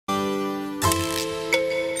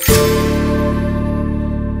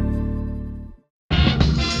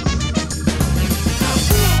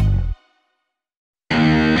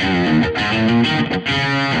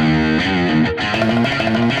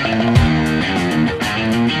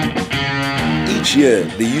Each year,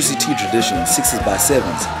 the UCT tradition,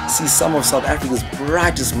 6x7s, sees some of South Africa's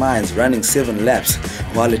brightest minds running 7 laps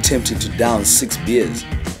while attempting to down 6 beers.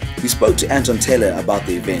 We spoke to Anton Taylor about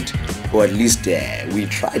the event, or at least we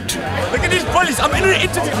tried to. Look at these bullies, I'm in an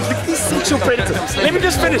interview, look at these sexual predators. Let me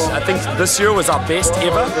just finish. I think this year was our best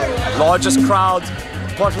ever, largest crowd.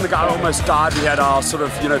 Apart from the guy who almost died, we had our sort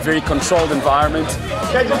of, very controlled environment.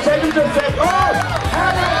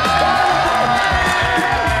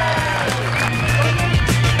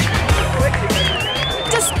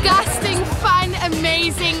 Disgusting, fun,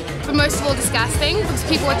 amazing, but most of all disgusting because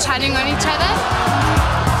people were chatting on each other.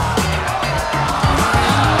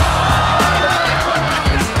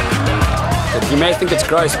 You may think it's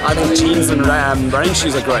gross. I think jeans and running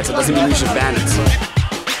shoes are gross. It doesn't mean we should ban it.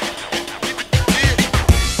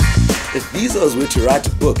 If these were to write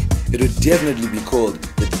a book, it would definitely be called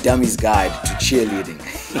The Dummy's Guide to Cheerleading.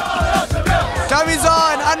 Dummies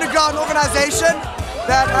are an underground organization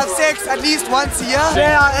that have sex at least once a year.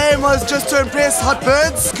 Today our aim was just to impress hot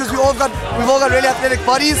birds because we've all got really athletic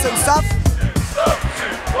bodies and stuff.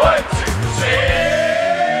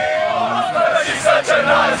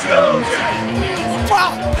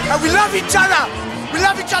 Wow! And we love each other! We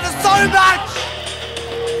love each other so much!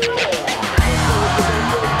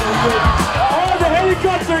 Oh, the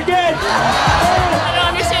helicopter again! I don't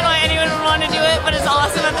understand why anyone would want to do it, but it's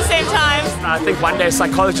awesome at the same time. I think one day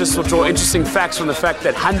psychologists will draw interesting facts from the fact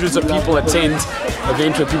that hundreds of people attend an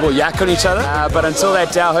event where people yak on each other. But until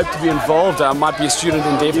that day, I hope to be involved. I might be a student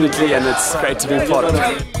indefinitely, and it's great to be a part of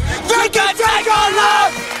it. They can take our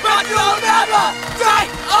love, but you'll never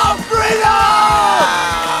take our freedom!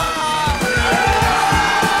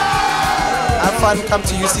 Have fun, come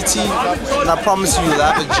to UCT, and I promise you you'll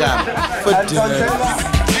have a jam. For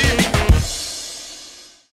dinner.